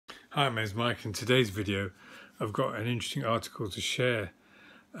Hi, my name's Mike. In today's video I've got an interesting article to share.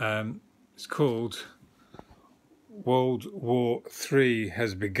 It's called World War III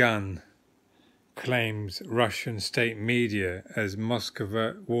has begun, claims Russian state media as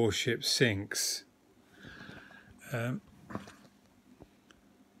Moscow warship sinks.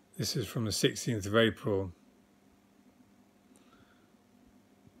 This is from the 16th of April.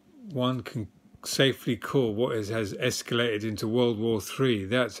 One can safely call what has escalated into World War III.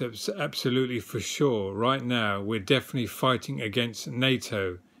 That's absolutely for sure. Right now, we're definitely fighting against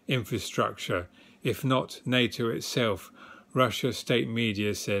NATO infrastructure, if not NATO itself, Russia state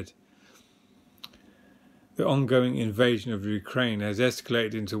media said. The ongoing invasion of Ukraine has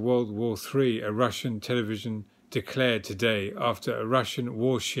escalated into World War III, a Russian television declared today, after a Russian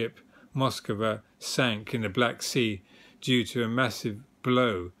warship, Moscow, sank in the Black Sea due to a massive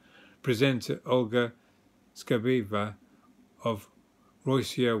blow. Presenter Olga Skabeva of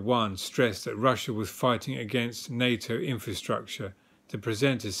Russia 1 stressed that Russia was fighting against NATO infrastructure. The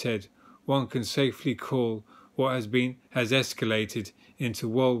presenter said, "One can safely call what has escalated into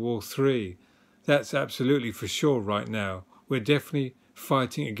World War III. That's absolutely for sure right now. We're definitely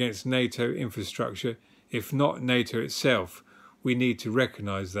fighting against NATO infrastructure, if not NATO itself. We need to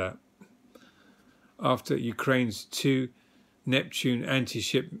recognize that." After Ukraine's two Neptune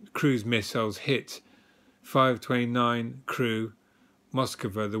anti-ship cruise missiles hit 529 crew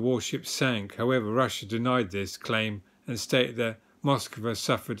Moscow, the warship sank. However, Russia denied this claim and stated that Moscow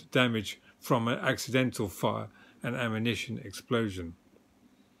suffered damage from an accidental fire and ammunition explosion.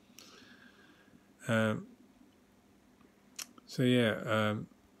 Saying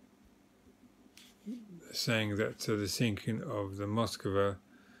that the sinking of the Moscow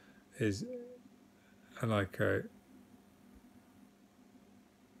is like a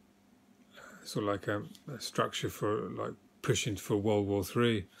sort of like a structure for pushing for World War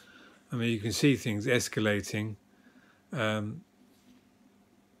III. I mean, you can see things escalating, and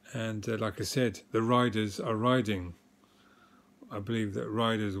like I said, the riders are riding. I believe that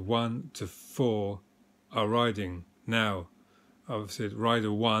riders 1 to 4 are riding now. I've said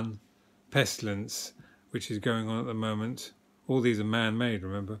rider 1, pestilence, which is going on at the moment. All these are man-made,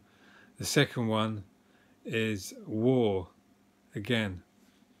 remember. The second one is war, again,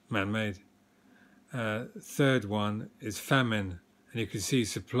 man-made. Third one is famine, and you can see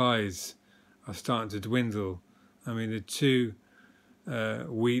supplies are starting to dwindle. I mean, the two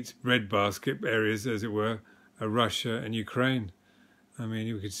wheat breadbasket areas, as it were, are Russia and Ukraine. I mean,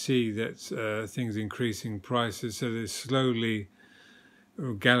 you could see that things increasing prices, so they're slowly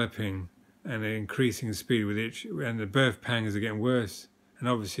galloping and they're increasing speed with each, and the birth pangs are getting worse. And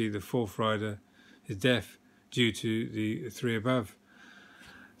obviously, the fourth rider is death due to the three above.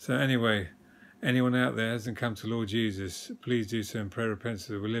 So anyway, anyone out there hasn't come to Lord Jesus, please do so in prayer, repentance,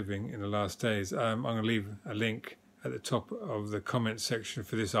 that we're living in the last days. I'm going to leave a link at the top of the comment section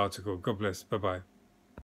for this article. God bless. Bye-bye.